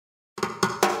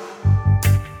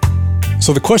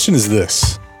So the question is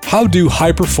this: how do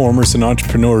high performers and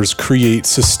entrepreneurs create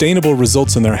sustainable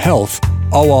results in their health,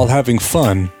 all while having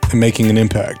fun and making an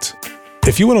impact?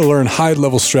 If you want to learn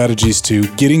high-level strategies to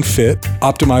getting fit,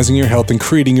 optimizing your health, and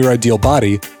creating your ideal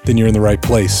body, then you're in the right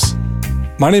place.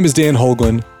 My name is Dan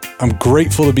Holguin. I'm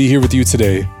grateful to be here with you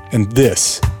today, and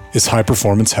this is High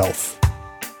Performance Health.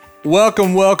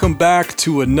 Welcome back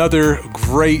to another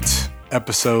great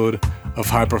episode of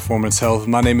High Performance Health.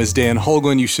 My name is Dan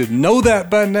Holguin. You should know that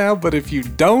by now, but if you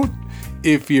don't,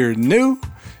 if you're new,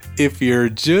 if you're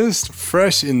just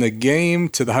fresh in the game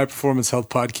to the High Performance Health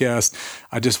podcast,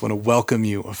 I just want to welcome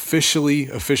you, officially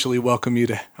welcome you.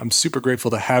 I'm super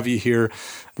grateful to have you here.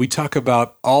 We talk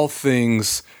about all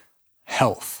things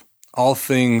health, all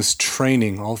things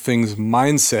training, all things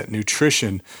mindset,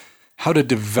 nutrition, how to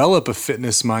develop a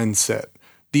fitness mindset,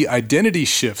 the identity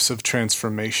shifts of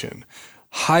transformation,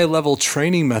 high-level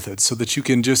training methods so that you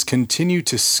can just continue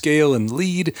to scale and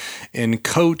lead and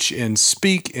coach and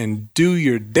speak and do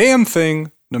your damn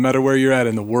thing no matter where you're at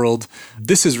in the world.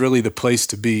 This is really the place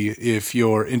to be if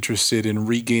you're interested in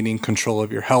regaining control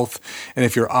of your health and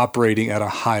if you're operating at a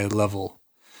high level.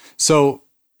 So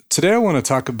today I want to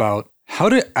talk about how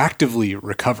to actively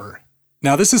recover.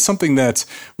 Now, this is something that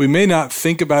we may not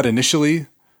think about initially,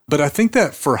 but I think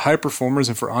that for high performers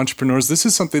and for entrepreneurs, this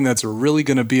is something that's really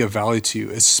going to be of value to you,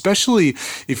 especially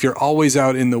if you're always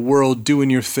out in the world doing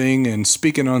your thing and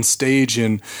speaking on stage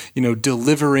and,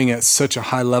 delivering at such a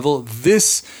high level.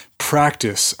 This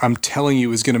practice, I'm telling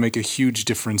you, is going to make a huge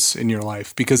difference in your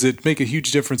life because it make a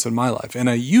huge difference in my life. And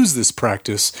I use this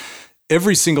practice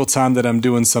every single time that I'm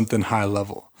doing something high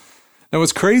level. Now,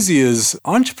 what's crazy is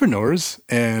entrepreneurs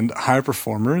and high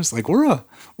performers,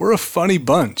 we're a funny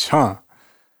bunch, huh?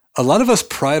 A lot of us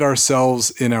pride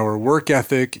ourselves in our work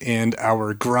ethic and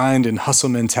our grind and hustle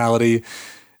mentality.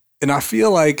 And I feel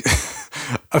like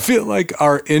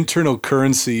our internal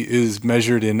currency is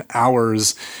measured in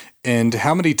hours and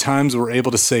how many times we're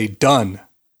able to say done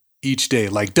each day,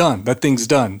 like done, that thing's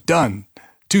done,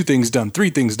 2 things done, 3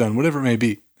 things done, whatever it may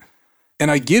be. And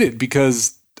I get it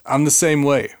because I'm the same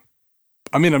way.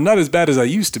 I mean, I'm not as bad as I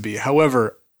used to be.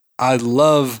 However, I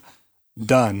love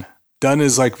done. Done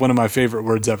is like one of my favorite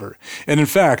words ever. And in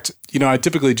fact, I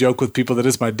typically joke with people that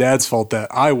it's my dad's fault that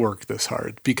I work this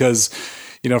hard because,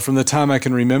 from the time I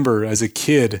can remember as a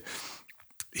kid,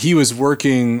 he was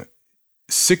working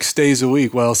 6 days a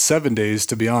week, 7 days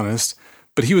to be honest,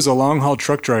 but he was a long haul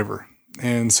truck driver.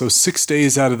 And so 6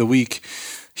 days out of the week,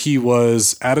 he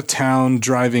was out of town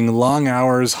driving long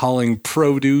hours, hauling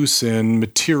produce and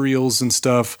materials and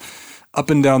stuff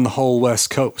up and down the whole West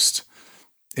Coast.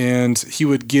 And he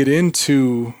would get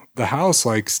into the house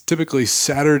typically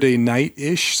Saturday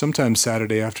night-ish, sometimes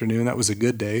Saturday afternoon. That was a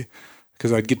good day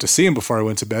because I'd get to see him before I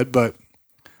went to bed. But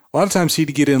a lot of times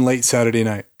he'd get in late Saturday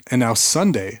night. And now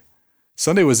Sunday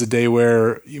was a day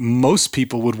where most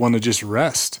people would want to just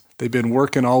rest. They've been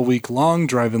working all week long,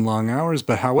 driving long hours.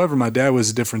 But however, my dad was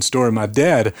a different story. My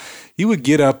dad, he would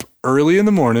get up early in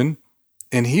the morning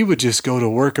and he would just go to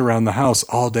work around the house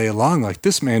all day long.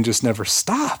 This man just never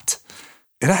stopped.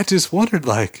 And I just wondered,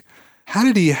 how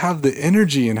did he have the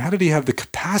energy and how did he have the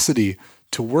capacity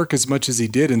to work as much as he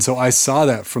did? And so I saw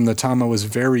that from the time I was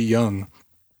very young.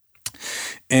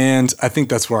 And I think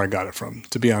that's where I got it from,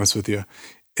 to be honest with you.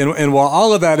 And while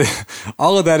all of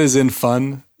that is in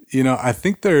fun, I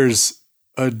think there's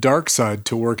a dark side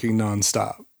to working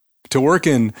nonstop, to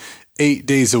working 8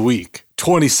 days a week,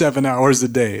 27 hours a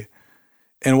day.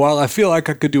 And while I feel like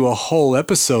I could do a whole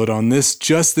episode on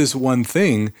just this one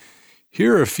thing,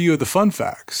 here are a few of the fun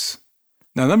facts.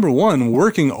 Now, number one,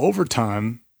 working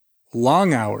overtime,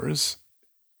 long hours,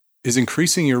 is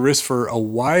increasing your risk for a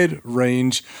wide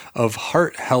range of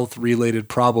heart health related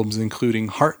problems, including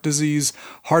heart disease,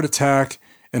 heart attack,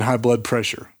 and high blood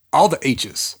pressure. All the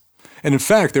H's. And in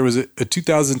fact, there was a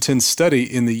 2010 study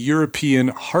in the European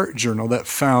Heart Journal that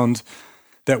found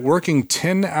that working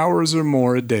 10 hours or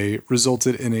more a day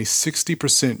resulted in a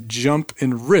 60% jump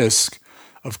in risk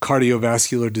of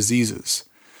cardiovascular diseases.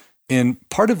 And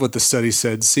part of what the study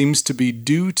said seems to be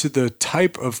due to the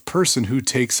type of person who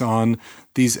takes on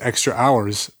these extra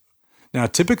hours. Now,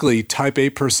 typically, type A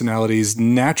personalities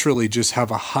naturally just have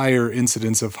a higher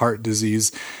incidence of heart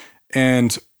disease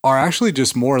and are actually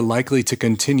just more likely to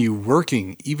continue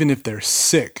working, even if they're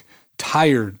sick,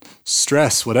 tired,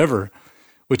 stressed, whatever,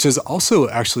 which has also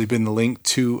actually been the link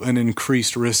to an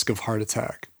increased risk of heart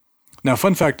attack. Now,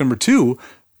 fun fact number 2,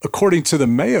 according to the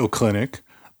Mayo Clinic,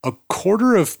 a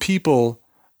quarter of people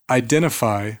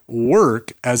identify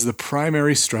work as the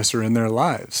primary stressor in their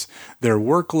lives. Their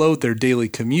workload, their daily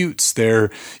commutes, their,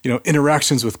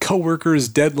 interactions with coworkers,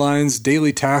 deadlines,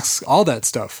 daily tasks, all that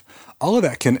stuff. All of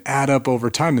that can add up over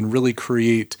time and really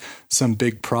create some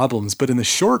big problems. But in the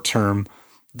short term,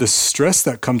 the stress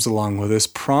that comes along with this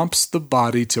prompts the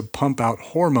body to pump out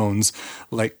hormones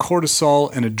like cortisol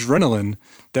and adrenaline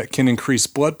that can increase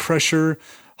blood pressure,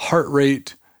 heart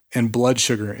rate, and blood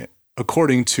sugar,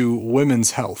 according to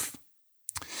Women's Health.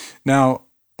 Now,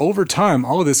 over time,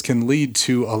 all of this can lead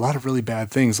to a lot of really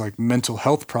bad things like mental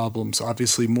health problems,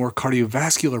 obviously more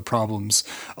cardiovascular problems,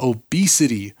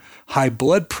 obesity, high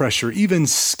blood pressure, even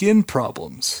skin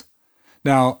problems.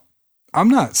 Now, I'm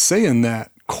not saying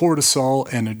that cortisol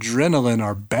and adrenaline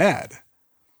are bad,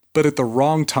 but at the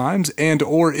wrong times and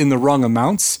or in the wrong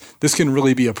amounts, this can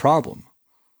really be a problem.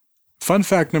 Fun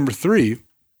fact number 3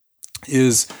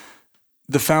 is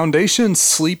the Foundation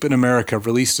Sleep in America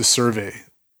released a survey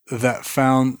that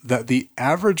found that the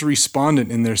average respondent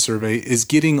in their survey is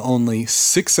getting only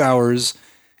 6 hours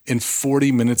and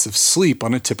 40 minutes of sleep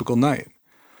on a typical night.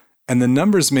 And the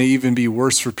numbers may even be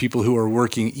worse for people who are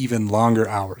working even longer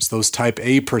hours, those type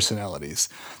A personalities,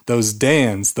 those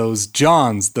Dans, those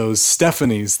Johns, those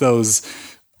Stephanies,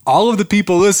 all of the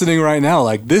people listening right now,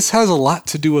 like this has a lot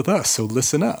to do with us, so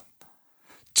listen up.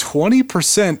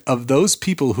 20% of those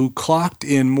people who clocked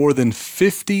in more than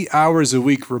 50 hours a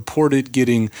week reported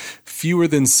getting fewer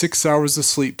than 6 hours of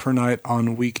sleep per night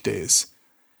on weekdays.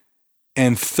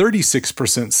 And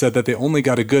 36% said that they only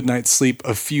got a good night's sleep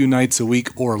a few nights a week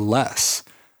or less.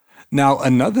 Now,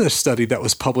 another study that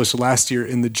was published last year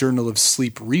in the Journal of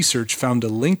Sleep Research found a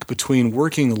link between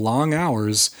working long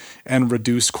hours and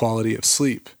reduced quality of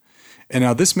sleep. And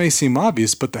now this may seem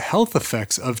obvious, but the health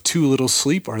effects of too little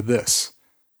sleep are this: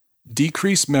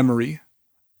 decreased memory,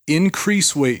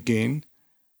 increased weight gain,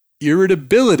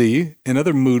 irritability and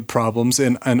other mood problems,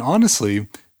 and honestly,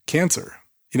 cancer.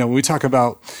 When we talk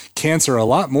about cancer a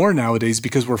lot more nowadays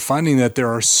because we're finding that there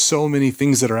are so many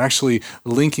things that are actually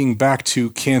linking back to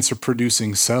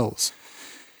cancer-producing cells.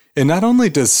 And not only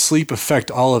does sleep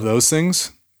affect all of those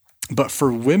things, but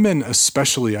for women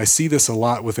especially, I see this a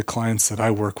lot with the clients that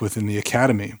I work with in the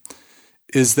academy,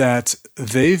 is that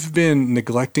they've been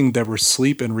neglecting their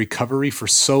sleep and recovery for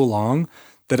so long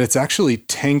that it's actually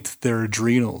tanked their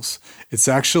adrenals. It's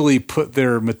actually put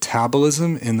their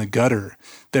metabolism in the gutter.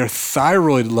 Their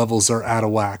thyroid levels are out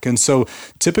of whack. And so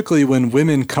typically when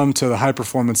women come to the High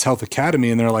Performance Health Academy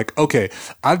and they're like, okay,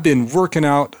 I've been working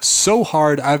out so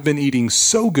hard, I've been eating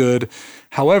so good,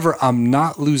 however, I'm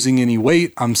not losing any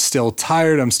weight, I'm still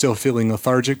tired, I'm still feeling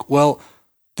lethargic. Well,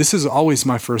 this is always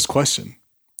my first question.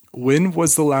 When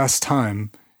was the last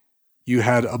time you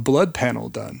had a blood panel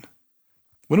done?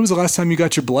 When was the last time you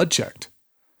got your blood checked?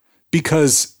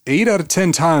 Because 8 out of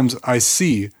 10 times I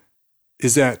see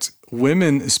is that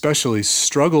women especially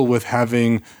struggle with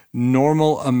having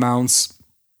normal amounts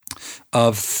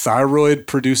of thyroid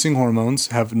producing hormones,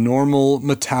 have normal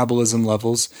metabolism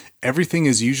levels. Everything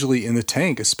is usually in the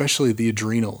tank, especially the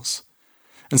adrenals.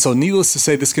 And so needless to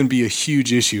say, this can be a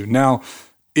huge issue. Now,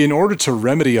 in order to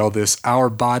remedy all this, our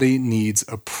body needs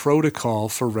a protocol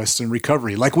for rest and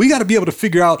recovery. Like we got to be able to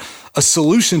figure out a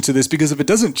solution to this, because if it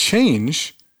doesn't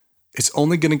change, it's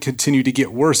only going to continue to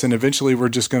get worse. And eventually we're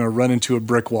just going to run into a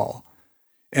brick wall.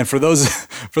 And for those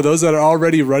that are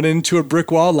already running into a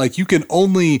brick wall, like you can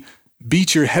only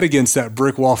beat your head against that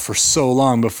brick wall for so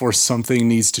long before something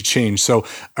needs to change. So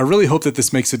I really hope that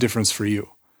this makes a difference for you,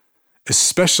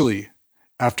 especially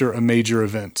after a major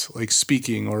event like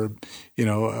speaking or,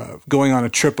 going on a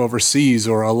trip overseas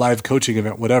or a live coaching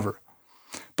event, whatever.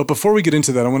 But before we get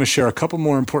into that, I want to share a couple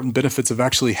more important benefits of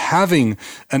actually having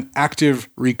an active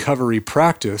recovery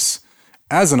practice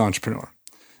as an entrepreneur.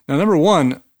 Now, number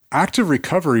one, active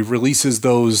recovery releases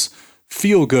those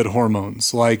feel-good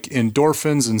hormones like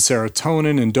endorphins and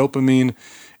serotonin and dopamine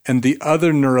and the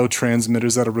other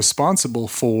neurotransmitters that are responsible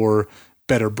for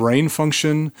better brain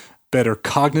function, better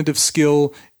cognitive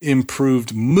skill,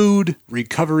 improved mood,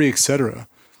 recovery, etc.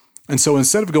 And so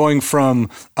instead of going from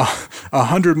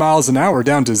 100 miles an hour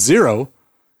down to 0,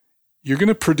 you're going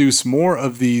to produce more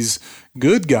of these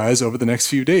good guys over the next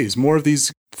few days, more of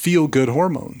these feel-good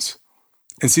hormones.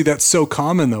 And see, that's so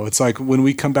common though. It's like when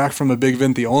we come back from a big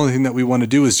event, the only thing that we want to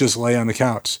do is just lay on the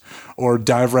couch or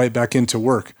dive right back into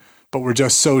work. But we're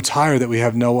just so tired that we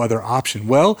have no other option.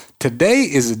 Well, today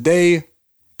is a day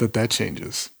that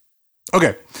changes.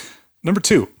 Okay, number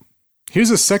 2,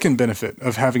 here's a second benefit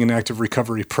of having an active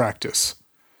recovery practice,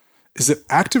 is that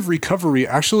active recovery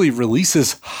actually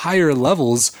releases higher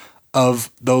levels of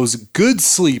those good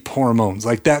sleep hormones,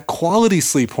 like that quality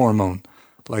sleep hormone,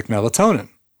 like melatonin.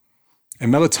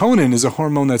 And melatonin is a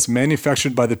hormone that's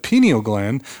manufactured by the pineal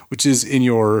gland, which is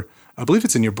I believe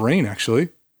it's in your brain actually,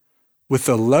 with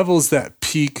the levels that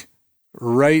peak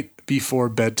right before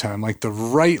bedtime, like the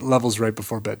right levels right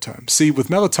before bedtime. See, with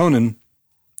melatonin,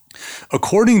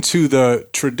 according to the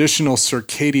traditional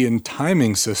circadian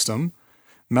timing system,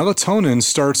 melatonin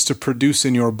starts to produce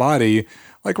in your body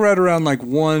like right around like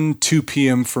 1, 2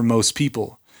 p.m. for most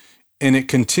people. And it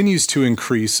continues to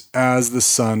increase as the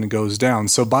sun goes down.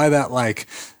 So by that like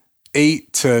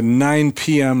 8 to 9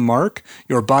 p.m. mark,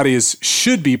 your body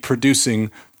should be producing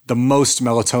the most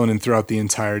melatonin throughout the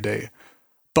entire day.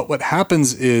 But what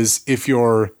happens is if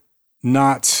you're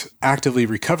not actively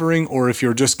recovering, or if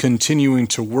you're just continuing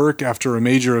to work after a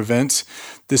major event,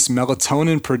 this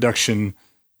melatonin production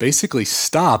basically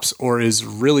stops or is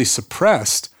really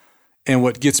suppressed. And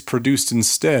what gets produced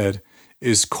instead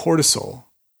is cortisol.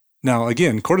 Now,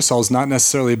 again, cortisol is not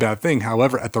necessarily a bad thing.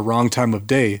 However, at the wrong time of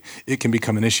day, it can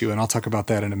become an issue. And I'll talk about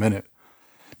that in a minute.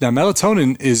 Now,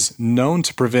 melatonin is known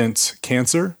to prevent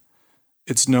cancer.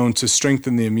 It's known to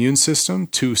strengthen the immune system,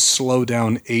 to slow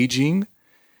down aging.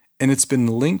 And it's been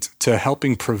linked to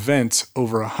helping prevent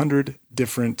over 100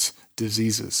 different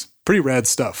diseases. Pretty rad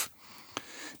stuff.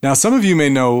 Now, some of you may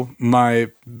know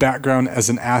my background as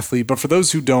an athlete, but for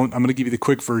those who don't, I'm going to give you the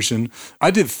quick version.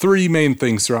 I did 3 main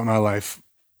things throughout my life.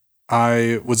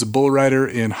 I was a bull rider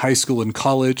in high school and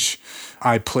college.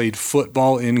 I played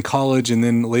football in college and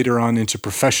then later on into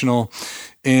professional.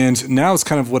 And now it's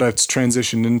kind of what I've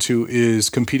transitioned into is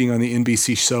competing on the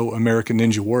NBC show American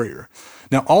Ninja Warrior.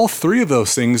 Now, all 3 of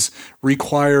those things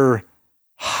require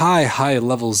high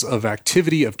levels of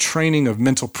activity, of training, of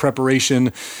mental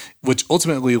preparation, which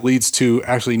ultimately leads to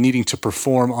actually needing to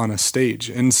perform on a stage.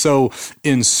 And so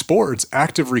in sports,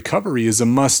 active recovery is a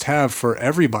must-have for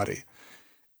everybody.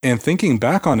 And thinking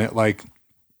back on it, like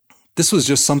this was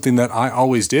just something that I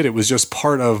always did. It was just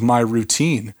part of my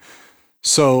routine.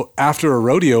 So after a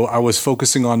rodeo, I was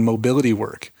focusing on mobility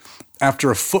work.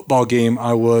 After a football game,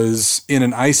 I was in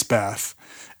an ice bath.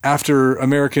 After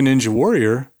American Ninja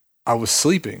Warrior, I was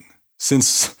sleeping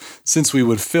since we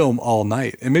would film all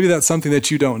night. And maybe that's something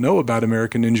that you don't know about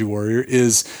American Ninja Warrior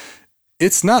is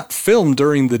it's not filmed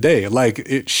during the day like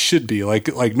it should be,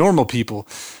 like normal people.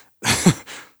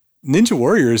 Ninja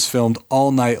Warrior is filmed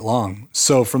all night long.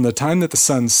 So from the time that the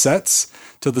sun sets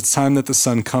to the time that the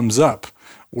sun comes up,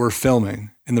 we're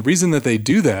filming. And the reason that they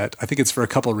do that, I think it's for a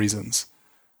couple of reasons.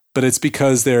 But it's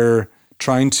because they're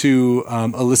trying to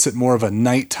elicit more of a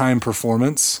nighttime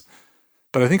performance.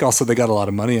 But I think also they got a lot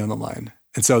of money on the line.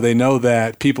 And so they know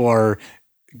that people are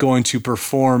going to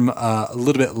perform a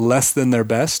little bit less than their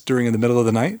best during the middle of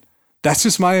the night. That's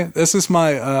just my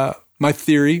my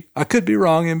theory. I could be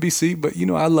wrong, NBC, but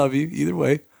I love you either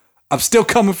way. I'm still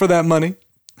coming for that money.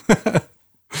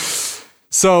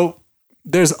 So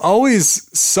there's always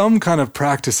some kind of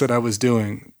practice that I was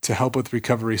doing to help with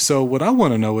recovery. So what I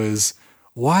want to know is,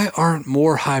 why aren't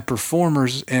more high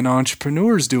performers and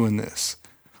entrepreneurs doing this?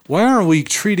 Why aren't we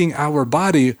treating our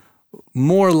body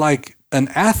more like an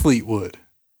athlete would?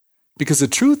 Because the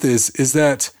truth is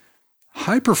that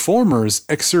high performers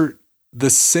exert the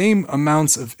same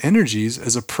amounts of energies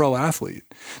as a pro athlete.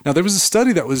 Now, there was a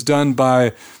study that was done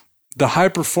by the High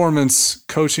Performance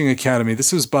Coaching Academy.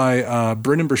 This was by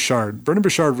Brendon Burchard. Brendon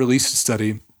Burchard released a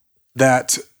study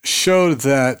that showed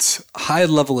that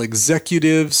high-level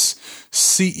executives,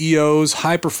 CEOs,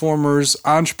 high performers,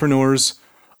 entrepreneurs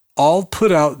all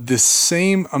put out the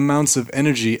same amounts of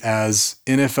energy as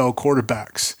NFL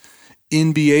quarterbacks,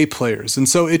 NBA players. And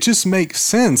so it just makes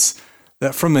sense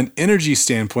that from an energy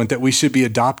standpoint that we should be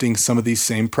adopting some of these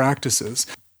same practices.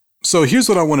 So here's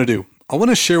what I want to do. I want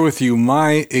to share with you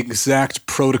my exact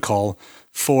protocol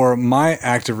for my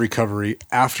active recovery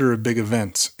after a big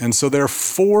event. And so there are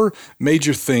 4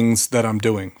 major things that I'm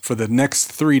doing for the next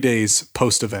 3 days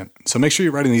post-event. So make sure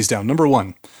you're writing these down. Number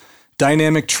 1,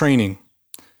 dynamic training.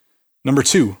 Number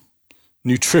 2,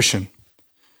 nutrition.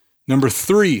 Number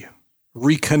 3,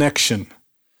 reconnection.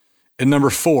 And number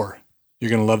 4, you're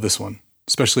going to love this one,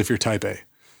 especially if you're type A.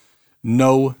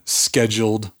 No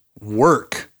scheduled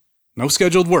work. No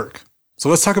scheduled work. So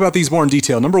let's talk about these more in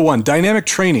detail. Number 1, dynamic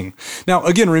training. Now,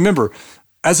 again, remember,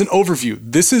 as an overview,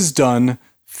 this is done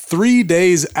 3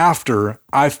 days after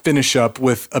I finish up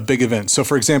with a big event. So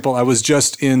for example, I was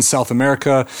just in South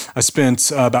America. I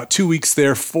spent about 2 weeks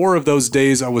there. 4 of those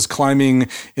days I was climbing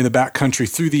in the backcountry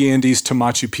through the Andes to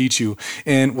Machu Picchu.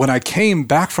 And when I came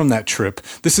back from that trip,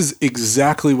 this is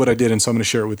exactly what I did. And so I'm going to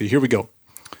share it with you. Here we go.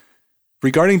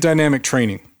 Regarding dynamic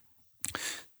training,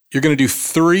 you're going to do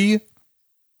 3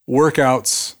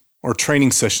 workouts or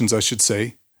training sessions, I should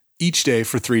say, each day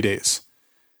for 3 days.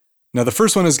 Now, the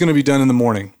first one is going to be done in the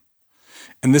morning.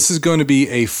 And this is going to be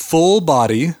a full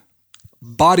body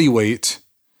weight,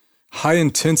 high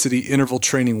intensity interval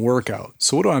training workout.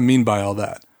 So what do I mean by all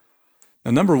that?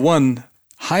 Now, number one,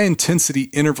 high intensity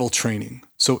interval training.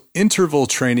 So interval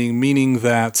training, meaning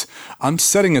that I'm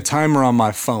setting a timer on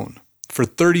my phone for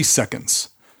 30 seconds.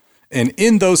 And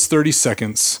in those 30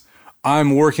 seconds,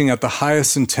 I'm working at the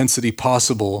highest intensity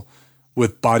possible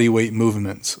with body weight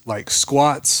movements like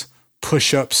squats,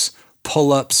 push-ups,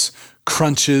 pull-ups,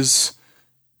 crunches,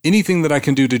 anything that I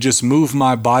can do to just move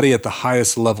my body at the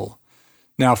highest level.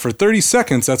 Now, for 30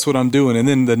 seconds, that's what I'm doing. And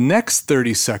then the next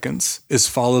 30 seconds is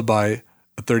followed by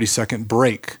a 30-second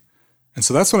break. And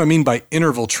so that's what I mean by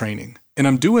interval training. And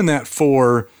I'm doing that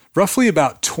for roughly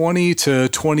about 20 to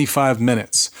 25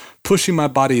 minutes, pushing my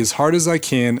body as hard as I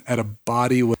can at a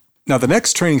body weight. Now, the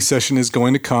next training session is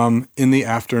going to come in the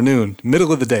afternoon,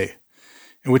 middle of the day.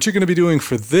 And what you're going to be doing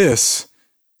for this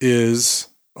is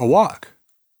a walk.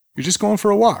 You're just going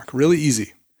for a walk, really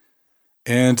easy.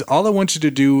 And all I want you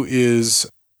to do is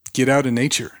get out in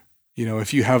nature. You know,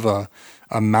 if you have a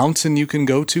mountain you can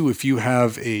go to, if you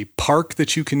have a park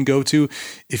that you can go to,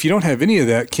 if you don't have any of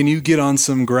that, can you get on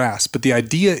some grass? But the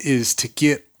idea is to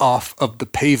get off of the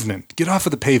pavement. Get off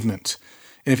of the pavement.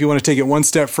 And if you want to take it one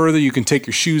step further, you can take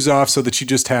your shoes off so that you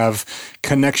just have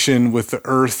connection with the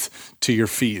earth to your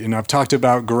feet. And I've talked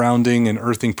about grounding and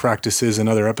earthing practices in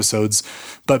other episodes.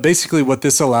 But basically what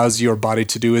this allows your body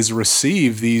to do is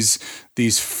receive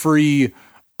these free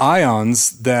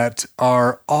ions that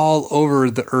are all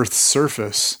over the earth's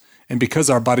surface. And because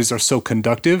our bodies are so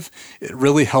conductive, it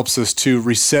really helps us to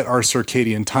reset our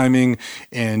circadian timing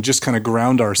and just kind of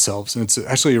ground ourselves. And it's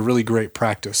actually a really great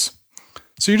practice.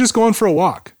 So you're just going for a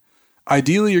walk.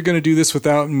 Ideally, you're going to do this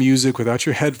without music, without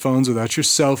your headphones, without your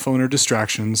cell phone or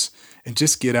distractions, and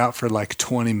just get out for like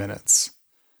 20 minutes.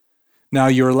 Now,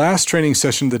 your last training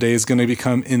session of the day is going to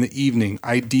become in the evening.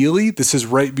 Ideally, this is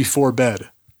right before bed.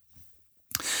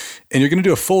 And you're going to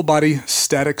do a full body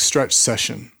static stretch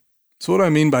session. So what do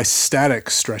I mean by static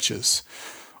stretches?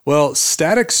 Well,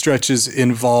 static stretches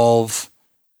involve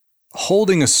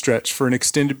holding a stretch for an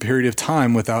extended period of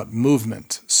time without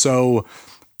movement. So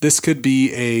this could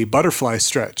be a butterfly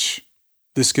stretch.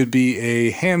 This could be a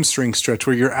hamstring stretch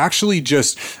where you're actually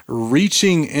just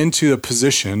reaching into a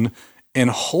position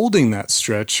and holding that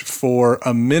stretch for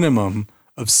a minimum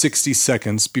of 60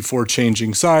 seconds before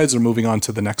changing sides or moving on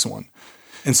to the next one.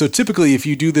 And so typically, if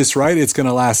you do this right, it's going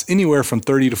to last anywhere from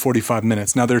 30 to 45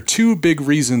 minutes. Now, there are two big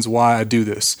reasons why I do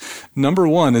this. Number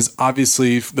one is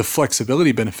obviously the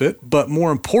flexibility benefit, but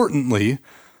more importantly,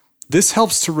 this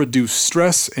helps to reduce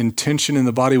stress and tension in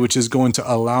the body, which is going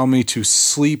to allow me to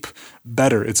sleep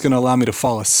better. It's going to allow me to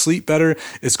fall asleep better.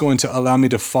 It's going to allow me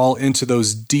to fall into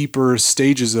those deeper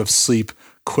stages of sleep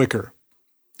quicker.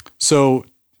 So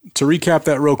to recap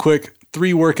that real quick,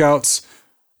 3 workouts: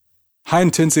 high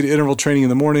intensity interval training in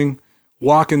the morning,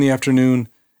 walk in the afternoon,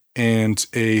 and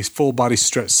a full body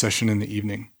stretch session in the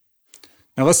evening.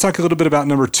 Now let's talk a little bit about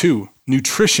number 2,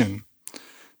 nutrition.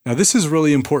 Now this is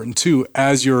really important too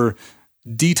as you're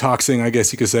detoxing, I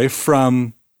guess you could say,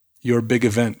 from your big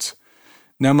event.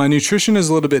 Now my nutrition is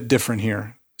a little bit different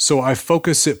here. So I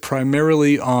focus it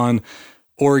primarily on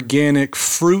organic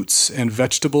fruits and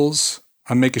vegetables.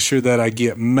 I'm making sure that I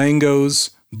get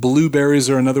mangoes. Blueberries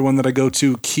are another one that I go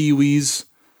to, kiwis,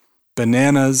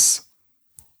 bananas,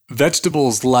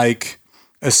 vegetables like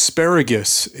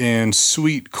asparagus and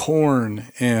sweet corn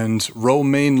and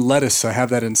romaine lettuce. I have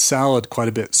that in salad quite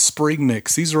a bit. Spring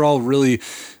mix. These are all really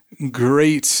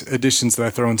great additions that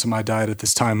I throw into my diet at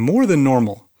this time, more than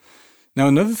normal. Now,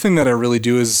 another thing that I really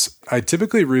do is I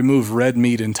typically remove red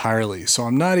meat entirely. So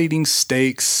I'm not eating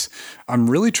steaks. I'm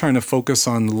really trying to focus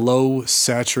on low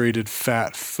saturated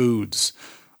fat foods.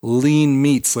 Lean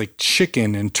meats like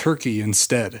chicken and turkey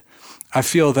instead. I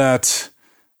feel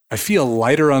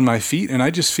lighter on my feet, and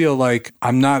I just feel like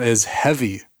I'm not as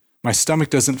heavy. My stomach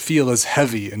doesn't feel as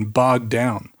heavy and bogged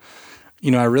down.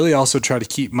 You know, I really also try to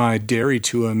keep my dairy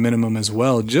to a minimum as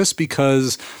well, just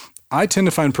because I tend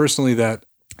to find personally that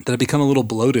I become a little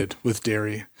bloated with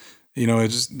dairy. You know,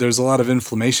 there's a lot of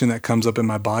inflammation that comes up in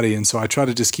my body, and so I try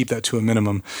to just keep that to a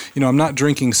minimum. You know, I'm not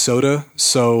drinking soda,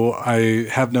 so I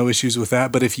have no issues with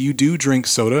that. But if you do drink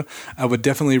soda, I would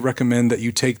definitely recommend that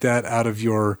you take that out of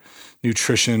your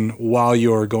nutrition while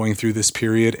you're going through this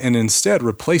period and instead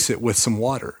replace it with some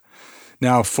water.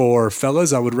 Now, for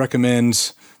fellas, I would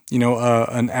recommend,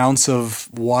 an ounce of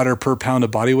water per pound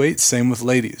of body weight. Same with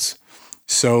ladies.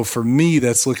 So for me,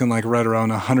 that's looking like right around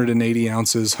 180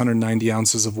 ounces, 190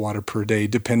 ounces of water per day,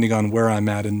 depending on where I'm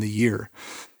at in the year.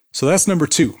 So that's number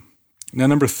 2. Now,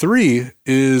 number 3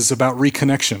 is about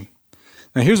reconnection.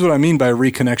 Now, here's what I mean by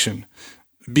reconnection.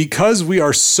 Because we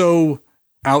are so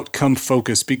outcome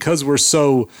focused, because we're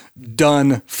so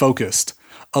done focused,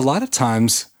 a lot of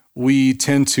times we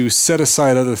tend to set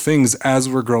aside other things as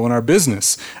we're growing our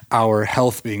business, our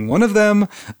health being one of them,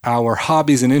 our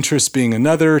hobbies and interests being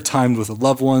another, time with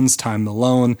loved ones, time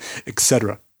alone,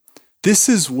 etc. This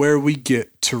is where we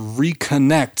get to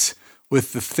reconnect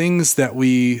with the things that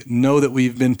we know that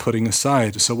we've been putting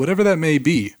aside. So whatever that may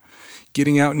be,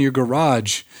 getting out in your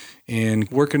garage and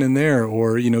working in there,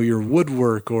 or, your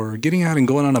woodwork, or getting out and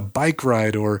going on a bike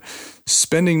ride, or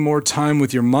spending more time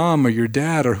with your mom or your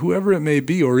dad or whoever it may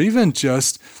be, or even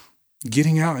just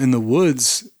getting out in the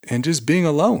woods and just being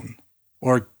alone,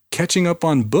 or catching up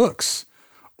on books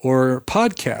or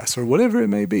podcasts or whatever it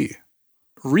may be.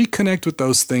 Reconnect with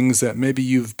those things that maybe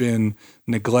you've been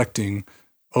neglecting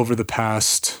over the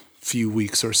past few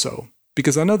weeks or so.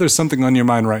 Because I know there's something on your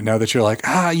mind right now that you're like,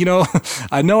 I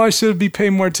know I should be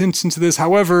paying more attention to this.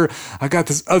 However, I got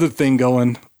this other thing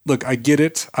going. Look, I get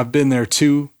it. I've been there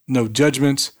too. No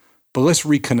judgment, but let's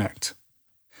reconnect.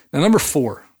 Now, number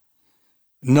 4,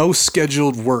 no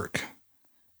scheduled work.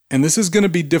 And this is going to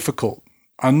be difficult.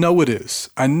 I know it is.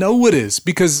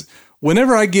 Because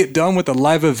whenever I get done with a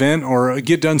live event or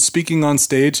get done speaking on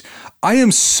stage, I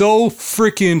am so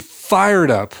freaking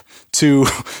fired up to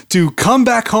come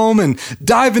back home and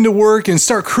dive into work and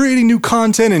start creating new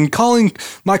content and calling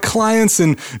my clients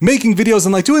and making videos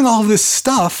and doing all of this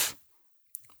stuff.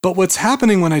 But what's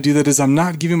happening when I do that is I'm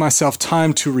not giving myself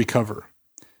time to recover.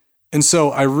 And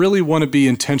so I really want to be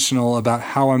intentional about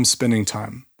how I'm spending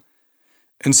time.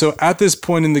 And so at this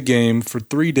point in the game, for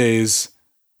 3 days,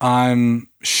 I'm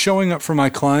showing up for my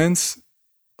clients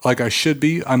like I should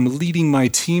be. I'm leading my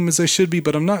team as I should be,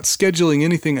 but I'm not scheduling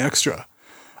anything extra.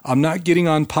 I'm not getting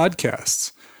on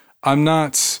podcasts. I'm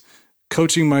not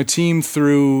coaching my team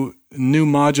through new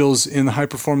modules in the High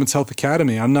Performance Health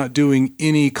Academy. I'm not doing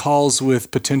any calls with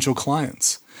potential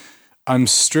clients. I'm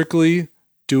strictly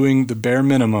doing the bare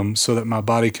minimum so that my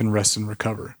body can rest and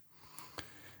recover.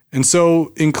 And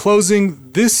so in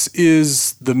closing, this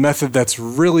is the method that's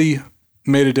really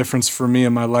made a difference for me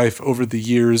in my life over the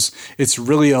years. It's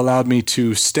really allowed me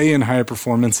to stay in high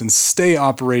performance and stay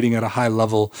operating at a high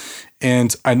level.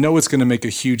 And I know it's going to make a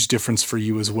huge difference for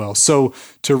you as well. So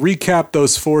to recap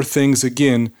those 4 things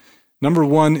again, number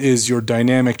 1 is your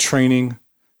dynamic training.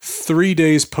 3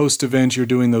 days post-event, you're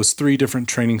doing those 3 different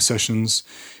training sessions.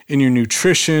 In your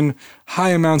nutrition, high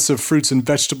amounts of fruits and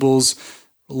vegetables,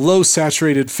 low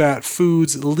saturated fat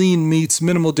foods, lean meats,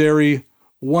 minimal dairy,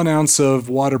 1 ounce of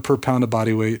water per pound of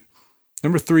body weight.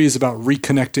 Number 3 is about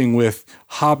reconnecting with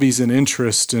hobbies and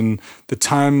interest and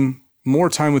more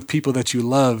time with people that you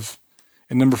love.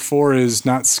 And number 4 is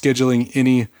not scheduling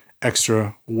any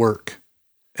extra work.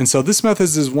 And so this method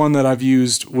is one that I've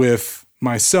used with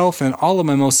myself and all of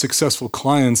my most successful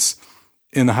clients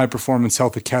in the High Performance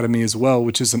Health Academy as well,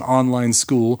 which is an online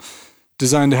school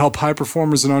designed to help high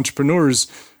performers and entrepreneurs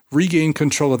regain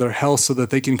control of their health so that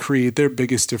they can create their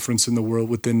biggest difference in the world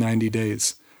within 90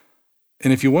 days.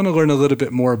 And if you want to learn a little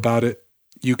bit more about it,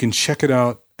 you can check it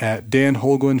out at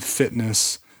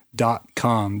danholguin.com,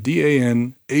 DanHolguin,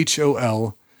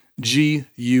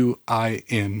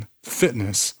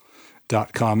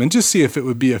 fitness.com, and just see if it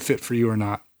would be a fit for you or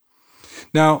not.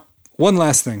 Now, one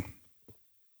last thing.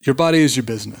 Your body is your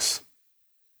business.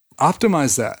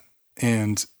 Optimize that,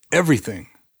 and everything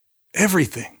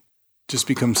just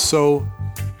becomes so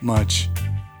much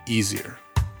easier.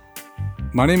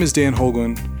 My name is Dan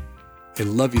Holguin. I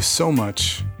love you so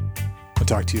much. I'll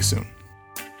talk to you soon.